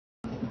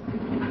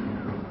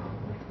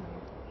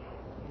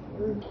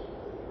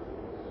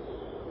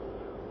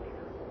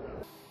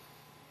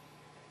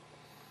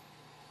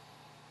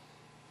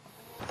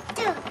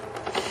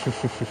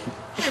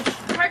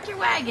Park your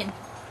wagon.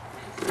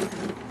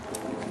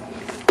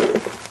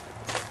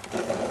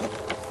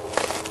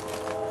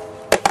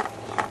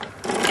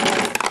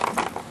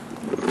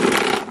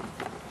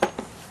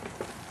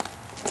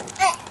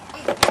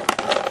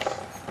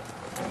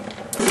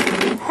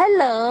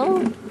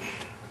 Hello.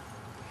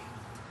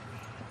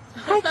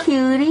 Hi,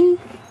 cutie.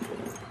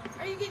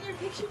 Are you getting your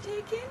picture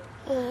taken?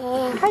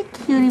 Hi,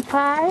 cutie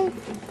pie.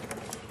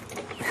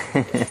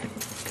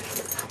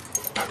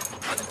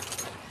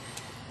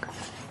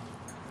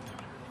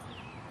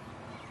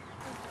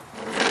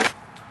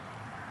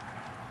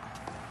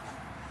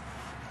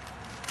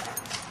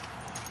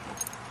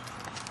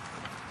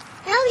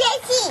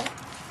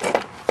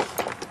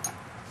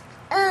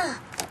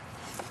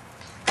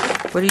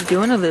 What are you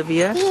doing,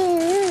 Olivia?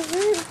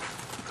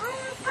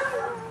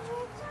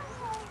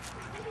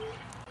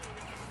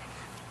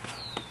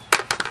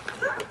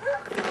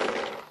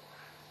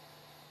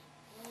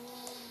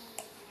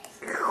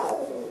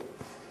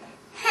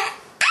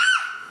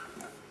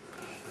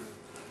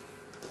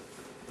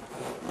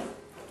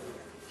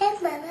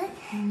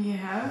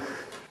 Yeah.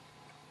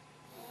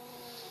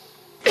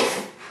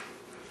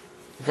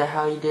 Is that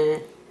how you did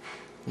it?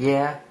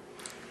 Yeah.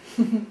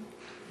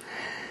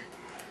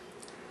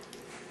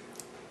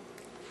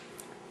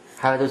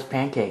 How are those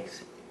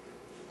pancakes?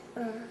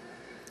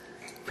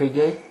 Pretty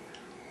good?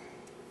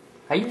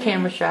 Are you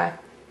camera shy?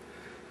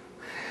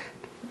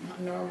 Not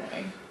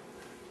normally.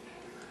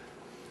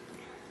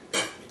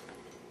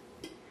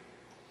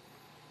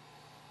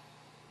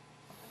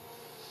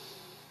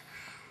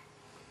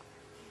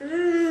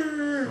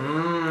 Mmm,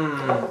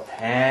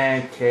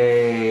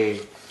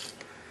 pancake.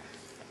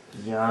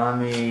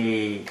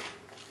 Yummy.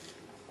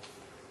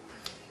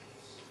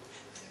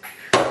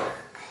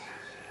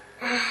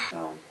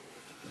 So.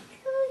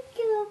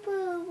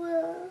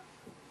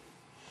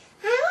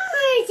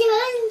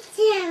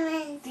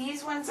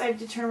 These ones I've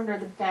determined are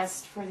the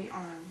best for the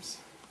arms.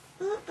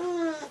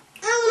 Oh.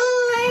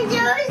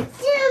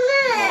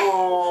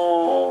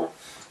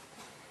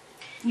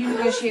 You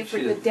negotiate for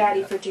the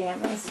daddy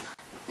pajamas.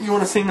 You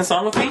want to sing the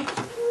song with me?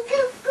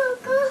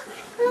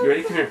 You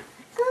ready? Come here.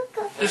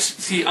 Let's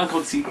see,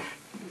 Uncle, see.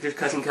 There's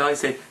Cousin Kelly.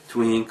 Say,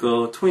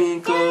 twinkle,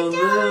 twinkle,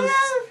 little...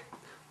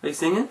 Are you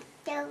singing?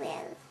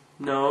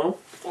 No.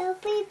 Oh,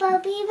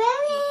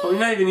 you're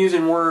not even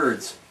using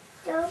words.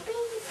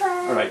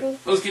 Alright,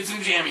 let's get some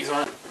jammies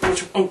on.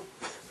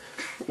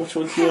 Which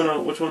ones do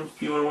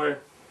you wanna wear?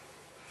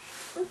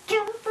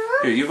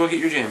 Here, you go get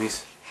your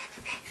jammies.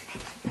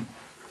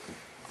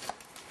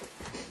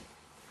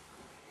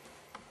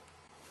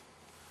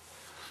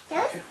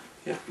 Okay.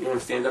 Yeah, you wanna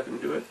stand up and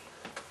do it?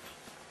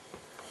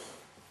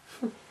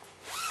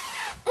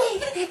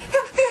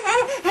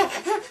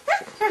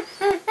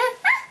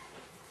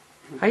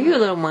 Are you a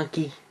little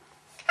monkey?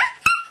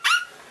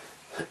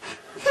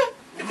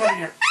 Come on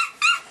here.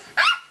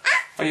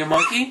 Are you a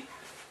monkey?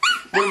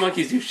 What do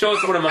monkeys do? Show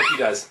us what a monkey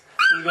does.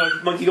 Does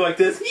a monkey go like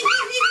this?